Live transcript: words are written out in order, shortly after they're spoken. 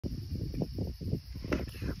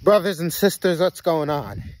Brothers and sisters, what's going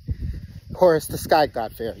on? Horus the Sky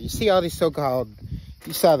God Pharaoh. You see all these so-called,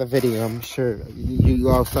 you saw the video, I'm sure you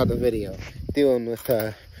all saw the video, dealing with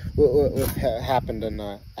what happened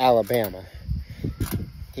in Alabama.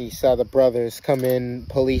 You saw the brothers come in,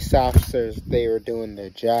 police officers, they were doing their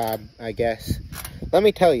job, I guess. Let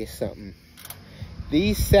me tell you something.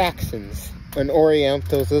 These Saxons, and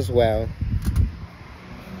Orientals as well,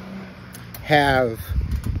 have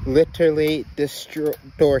literally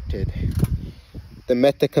distorted the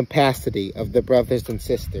mental capacity of the brothers and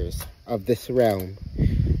sisters of this realm.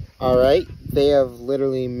 Alright? They have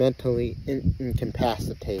literally mentally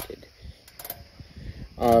incapacitated.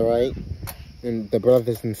 Alright? And the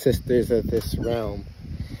brothers and sisters of this realm.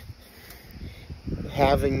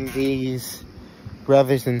 Having these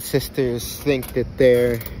brothers and sisters think that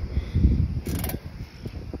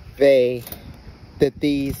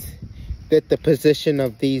that the position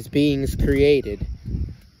of these beings created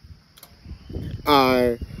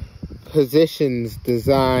are positions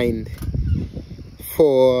designed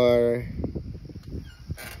for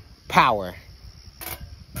power.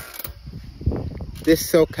 This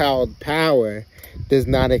so-called power does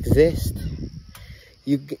not exist.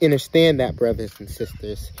 You understand that, brothers and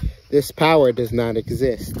sisters. This power does not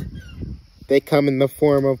exist. They come in the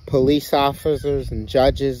form of police officers and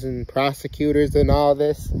judges and prosecutors and all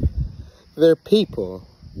this. They're people.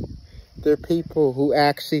 They're people who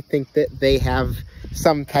actually think that they have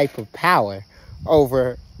some type of power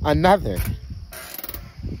over another.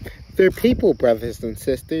 They're people, brothers and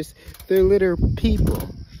sisters. They're literal people.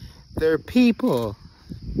 They're people.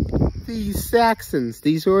 These Saxons,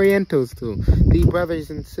 these Orientals, these brothers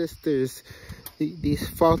and sisters, these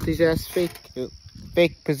faulty-ass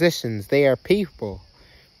fake positions, they are people.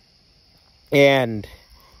 And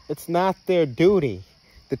it's not their duty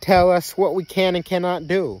to tell us what we can and cannot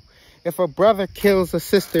do. If a brother kills a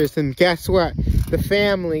sister, then guess what? The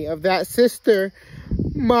family of that sister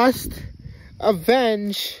must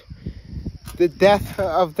avenge the death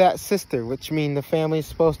of that sister, which means the family is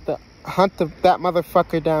supposed to hunt that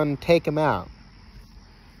motherfucker down and take him out.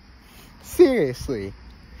 Seriously.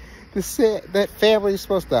 That family is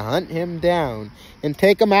supposed to hunt him down and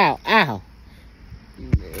take him out. Ow.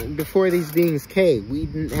 Before these beings came, we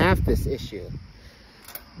didn't have this issue.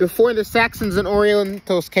 Before the Saxons and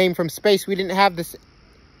Orientals came from space, we didn't have this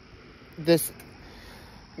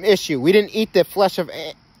issue. We didn't eat the flesh of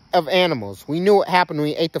animals. We knew what happened when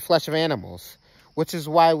we ate the flesh of animals, which is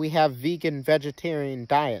why we have vegan, vegetarian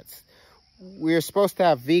diets. We're supposed to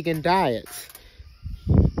have vegan diets.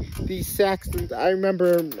 These Saxons, I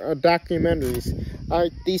remember documentaries.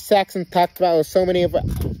 These Saxons talked about so many of our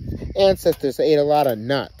ancestors ate a lot of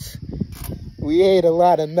nuts. We ate a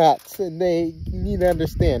lot of nuts, and they need to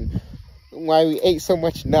understand why we ate so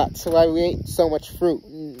much nuts, why we ate so much fruit.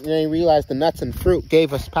 And they realized the nuts and fruit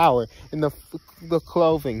gave us power, and the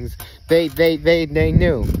clothings, they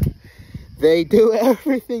knew. They do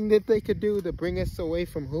everything that they could do to bring us away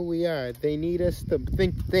from who we are. They need us to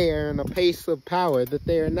think they are in a place of power that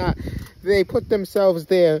they are not. They put themselves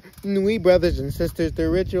there. And we, brothers and sisters, the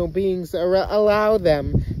original beings, allow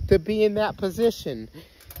them to be in that position.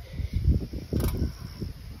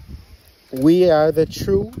 We are the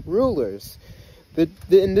true rulers.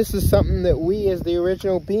 And this is something that we as the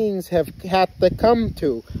original beings have had to come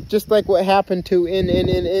to. Just like what happened to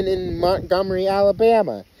in Montgomery,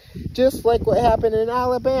 Alabama. Just like what happened in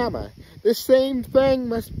Alabama. The same thing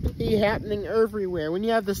must be happening everywhere. When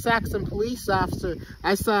you have the Saxon police officer,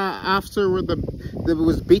 I saw an officer that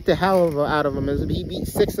was beat the hell out of him. He beat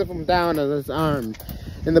 6 of them down on his arms.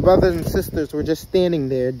 And the brothers and sisters were just standing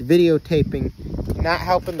there videotaping, not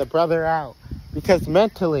helping the brother out. Because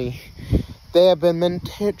mentally, they have been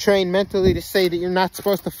trained mentally to say that you're not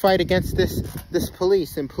supposed to fight against this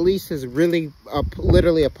police. And police is really,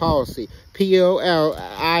 literally a policy.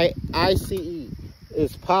 P-O-L-I-C-E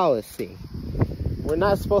is policy. We're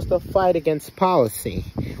not supposed to fight against policy.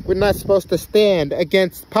 We're not supposed to stand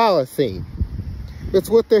against policy. That's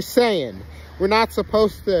what they're saying. We're not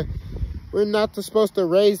supposed to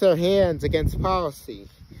raise our hands against policy.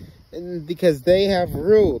 And because they have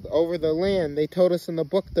ruled over the land. They told us in the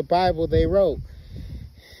book, the Bible they wrote.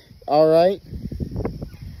 Alright?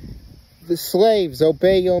 The slaves,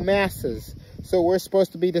 obey your masters. So we're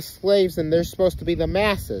supposed to be the slaves and they're supposed to be the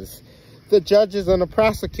masses. The judges and the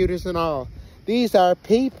prosecutors and all. These are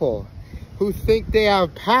people who think they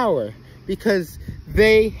have power because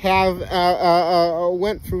they have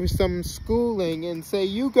went through some schooling and say,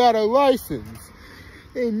 you got a license.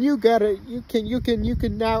 And you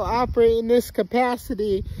can now operate in this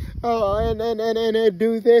capacity Oh, and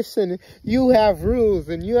do this, and you have rules,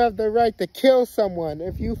 and you have the right to kill someone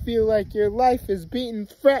if you feel like your life is being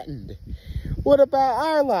threatened. What about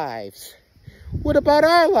our lives? What about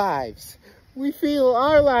our lives? We feel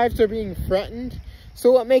our lives are being threatened,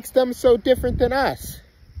 so what makes them so different than us?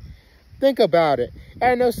 Think about it.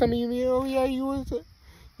 I know some of you mean, oh yeah,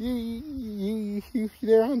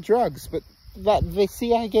 they're on drugs, but the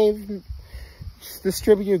CIA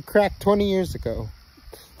distributed crack 20 years ago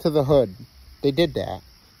to the hood. They did that.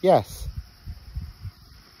 Yes.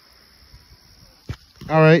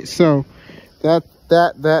 All right, so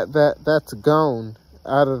that's gone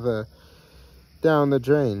out of the down the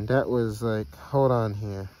drain. That was like, hold on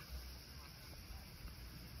here.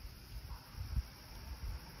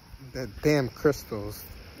 That damn crystals.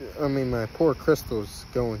 I mean, my poor crystal's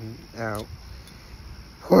going out.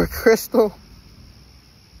 Poor crystal.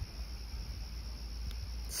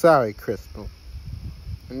 Sorry, crystal.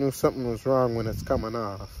 I knew something was wrong when it's coming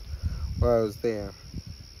off while I was there.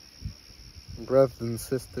 Brothers and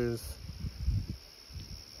sisters,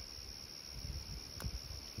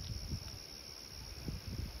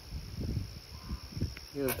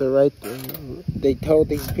 you have the right to, they told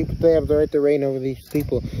these people they have the right to reign over these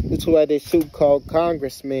people. That's why they so-called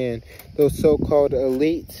congressmen, those so-called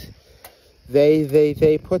elites.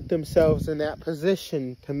 They put themselves in that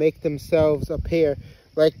position to make themselves appear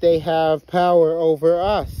like they have power over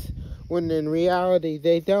us, when in reality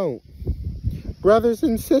they don't. Brothers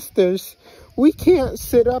and sisters, we can't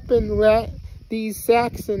sit up and let these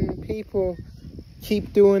Saxon people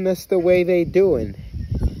keep doing us the way they doing.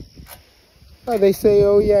 Oh, they say,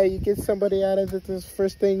 oh yeah, you get somebody out of it, the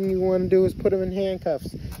first thing you want to do is put them in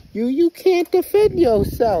handcuffs. You can't defend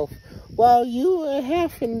yourself while you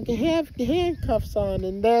have handcuffs on,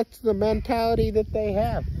 and that's the mentality that they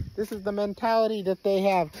have. This is the mentality that they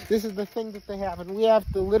have. This is the thing that they have. And we have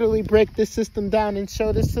to literally break this system down and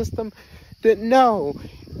show this system that no,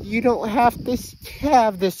 you don't have to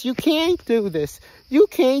have this. You can't do this. You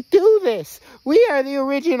can't do this. We are the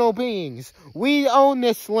original beings. We own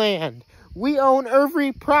this land. We own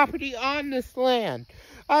every property on this land.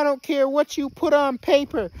 I don't care what you put on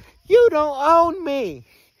paper. You don't own me.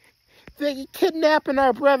 They're kidnapping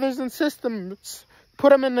our brothers and sisters. Put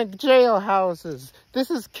them in the jail houses. This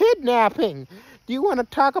is kidnapping. Do you want to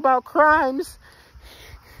talk about crimes?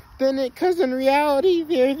 Then because in reality,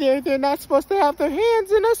 they're not supposed to have their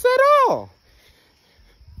hands in us at all.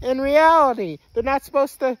 In reality, they're not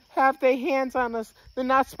supposed to have their hands on us. They're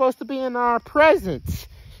not supposed to be in our presence.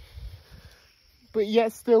 But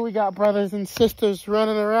yet still we got brothers and sisters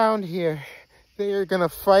running around here. They are going to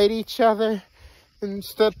fight each other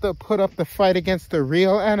instead to put up the fight against the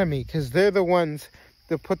real enemy, because they're the ones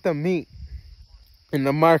that put the meat in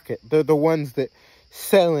the market. They're the ones that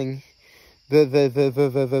selling the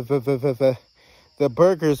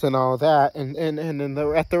burgers and all that, and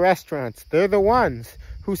at the restaurants. They're the ones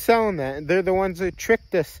who selling that, and they're the ones that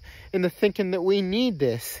tricked us into thinking that we need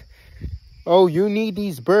this. Oh, you need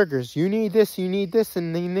these burgers. You need this. You need this,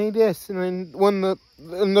 and you need this. And then when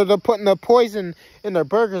they're putting the poison in their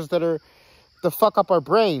burgers that are to fuck up our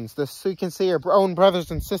brains, so you can see our own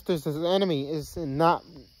brothers and sisters as an enemy, is not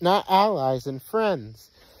allies and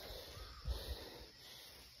friends.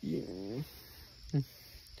 We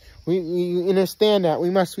understand that.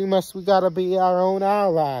 We gotta be our own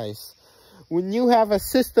allies. When you have a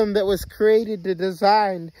system that was created to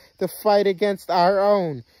design to fight against our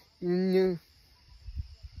own,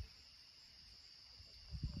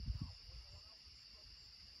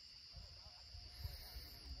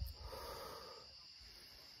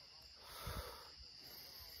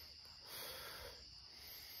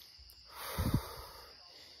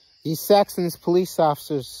 these Saxons police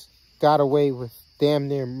officers got away with damn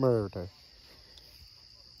near murder.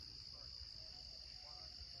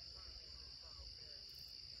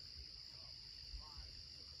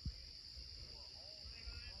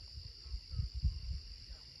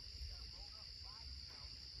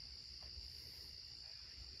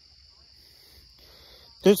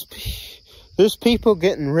 There's people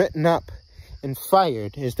getting written up and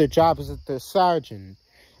fired as their job is at the sergeant,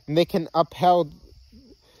 and they can upheld.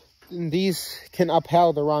 These can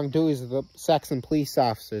upheld the wrongdoings of the Saxon police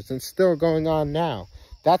officers, and still going on now.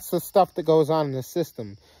 That's the stuff that goes on in the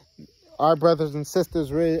system. Our brothers and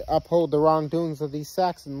sisters really uphold the wrongdoings of these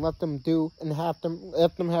Saxons, let them do and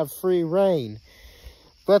let them have free reign.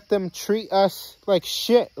 Let them treat us like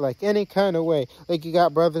shit, like any kind of way. Like you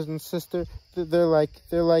got brothers and sisters, they're like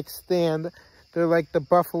the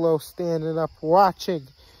buffalo standing up watching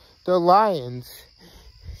the lions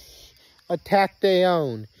attack their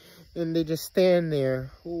own. And they just stand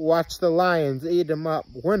there, watch the lions eat them up.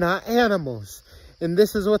 We're not animals. And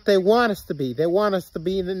this is what they want us to be. They want us to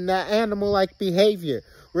be in that animal-like behavior,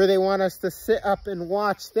 where they want us to sit up and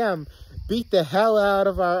watch them beat the hell out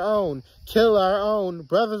of our own, kill our own.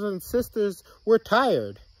 Brothers and sisters, we're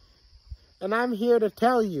tired. And I'm here to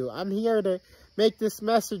tell you, I'm here to make this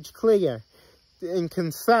message clear and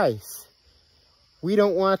concise. We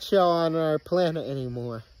don't want y'all on our planet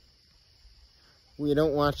anymore. We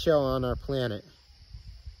don't want y'all on our planet.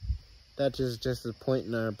 That is just a point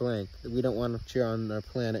in our blank. We don't want you on our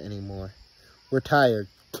planet anymore. We're tired.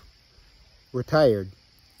 We're tired.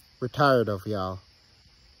 We're tired of y'all.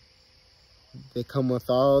 They come with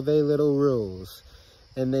all their little rules.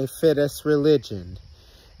 And they fit us religion.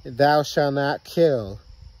 Thou shalt not kill.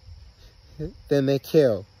 Then they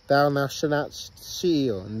kill. Thou shalt not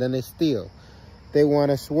steal. And then they steal. They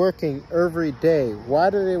want us working every day. Why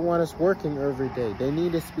do they want us working every day? They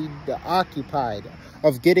need us to be occupied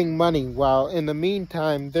of getting money, while in the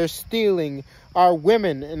meantime, they're stealing our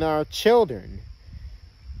women and our children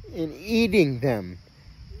and eating them.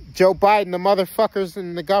 Joe Biden, the motherfuckers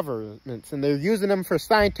in the governments, and they're using them for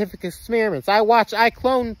scientific experiments. I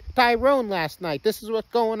cloned Tyrone last night. This is what's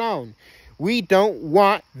going on. We don't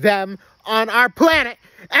want them on our planet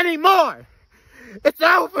anymore. It's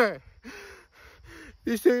over.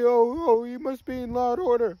 You say, oh, you must be in law and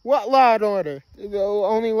order. What law and order? The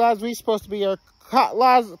only laws we supposed to be are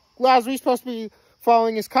laws we supposed to be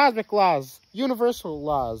following is cosmic laws, universal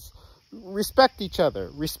laws. Respect each other,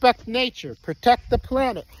 respect nature, protect the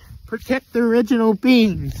planet, protect the original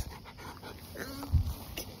beings.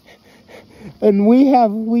 And we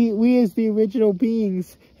as the original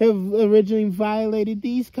beings have originally violated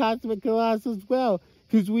these cosmic laws as well,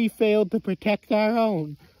 because we failed to protect our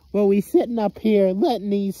own. Well, we sitting up here letting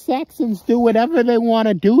these Saxons do whatever they want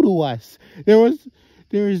to do to us.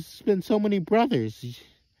 There's been so many brothers.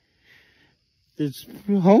 There's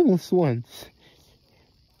homeless ones.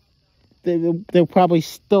 They probably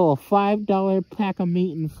stole a $5 pack of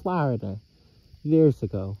meat in Florida years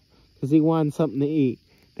ago because he wanted something to eat.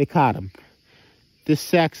 They caught him. This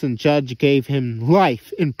Saxon judge gave him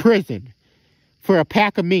life in prison for a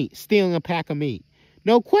pack of meat, stealing a pack of meat.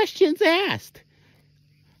 No questions asked.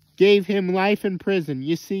 Gave him life in prison.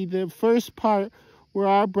 You see, the first part where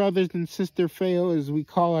our brothers and sisters fail is we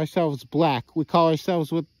call ourselves black. We call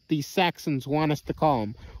ourselves what these Saxons want us to call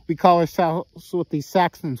them. We call ourselves what these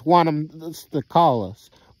Saxons want them to call us.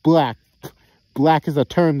 Black. Black is a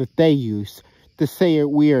term that they use to say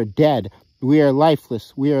we are dead. We are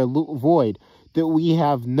lifeless. We are void. That we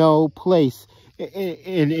have no place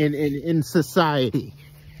in society.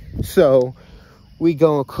 So we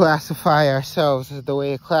go and classify ourselves as the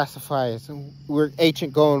way it classifies. We're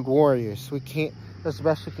ancient gold warriors. We can't, as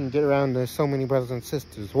best we can get around. There's so many brothers and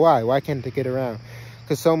sisters. Why? Why can't they get around?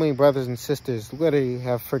 Because so many brothers and sisters literally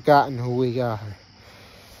have forgotten who we are.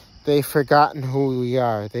 They've forgotten who we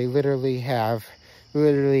are. They literally have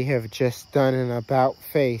just done an about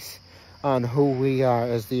face on who we are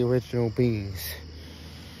as the original beings.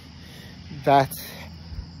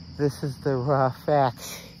 This is the raw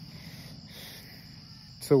facts.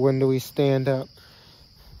 So when do we stand up?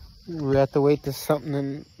 We have to wait to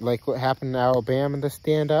something like what happened in Alabama to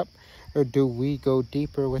stand up? Or do we go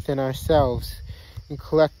deeper within ourselves and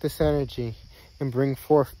collect this energy and bring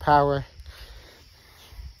forth power?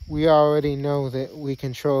 We already know that we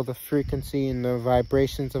control the frequency and the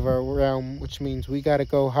vibrations of our realm, which means we got to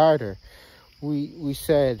go harder. We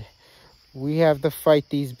said we have to fight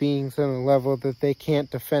these beings on a level that they can't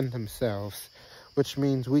defend themselves. Which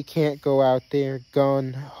means we can't go out there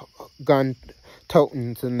gun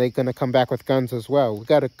toting and they're going to come back with guns as well. We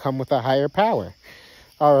got to come with a higher power.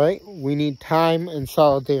 All right? We need time and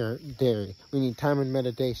solidarity. We need time and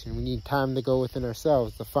meditation. We need time to go within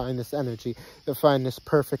ourselves to find this energy, to find this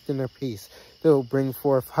perfect inner peace that will bring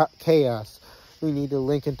forth chaos. We need to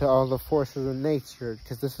link into all the forces of nature,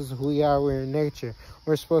 because this is who we are. We're in nature.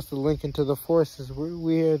 We're supposed to link into the forces.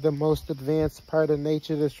 We are the most advanced part of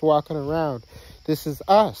nature that's walking around. This is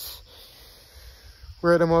us.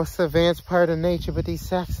 We're the most advanced part of nature, but these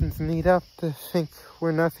Saxons need up to think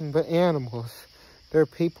we're nothing but animals. They're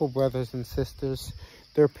people, brothers and sisters.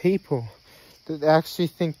 They're people that actually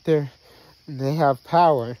think they have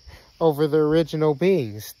power over the original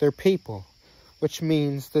beings. They're people. Which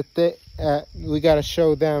means that we got to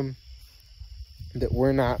show them that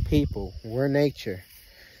we're not people. We're nature.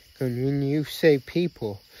 Because when you say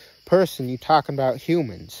person, you're talking about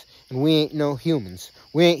humans. And we ain't no humans.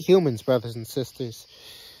 We ain't humans, brothers and sisters.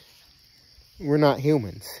 We're not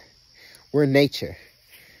humans. We're nature.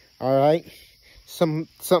 Alright?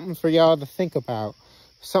 Something for y'all to think about.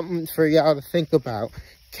 Something for y'all to think about.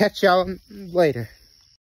 Catch y'all later.